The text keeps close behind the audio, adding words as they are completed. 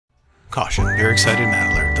Caution, very excited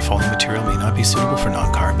and alert. The following material may not be suitable for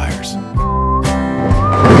non-car buyers.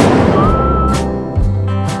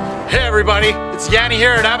 Hey everybody, it's Yanni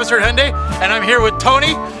here at Abbotsford Hyundai, and I'm here with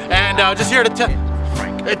Tony, and just here to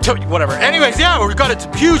tell whatever. Anyways, yeah, we've got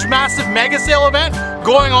a huge, massive mega sale event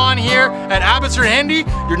going on here at Abbotsford Hyundai.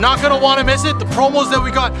 You're not gonna want to miss it. The promos that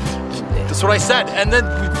we got, that's what I said, and then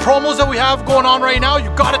the promos that we have going on right now, you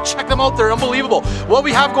gotta check them out. They're unbelievable. What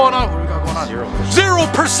we have going on, what do we got going on?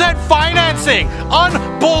 0% financing,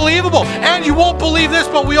 unbelievable. And you won't believe this,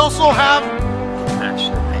 but we also have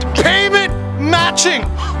payment matching.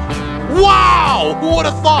 Wow! Who would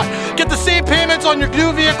have thought? Get the same payments on your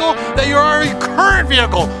new vehicle that you are on your current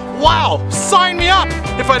vehicle. Wow! Sign me up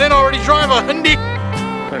if I didn't already drive a Hyundai.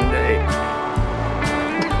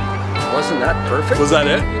 Wasn't that perfect? Was that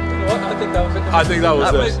it? I think that was it. I think that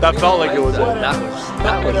was it. That felt like it was it.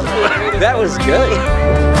 That was good.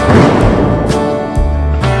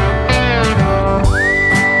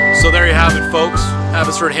 So there you have it, folks.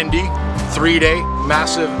 Abbotsford Hyundai, 3-day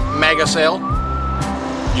massive mega sale.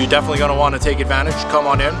 You're definitely gonna want to take advantage. Come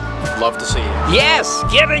on in. Love to see you. Yes,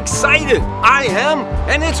 get excited. I am,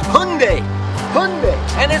 and it's Hyundai.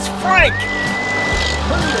 And it's Frank.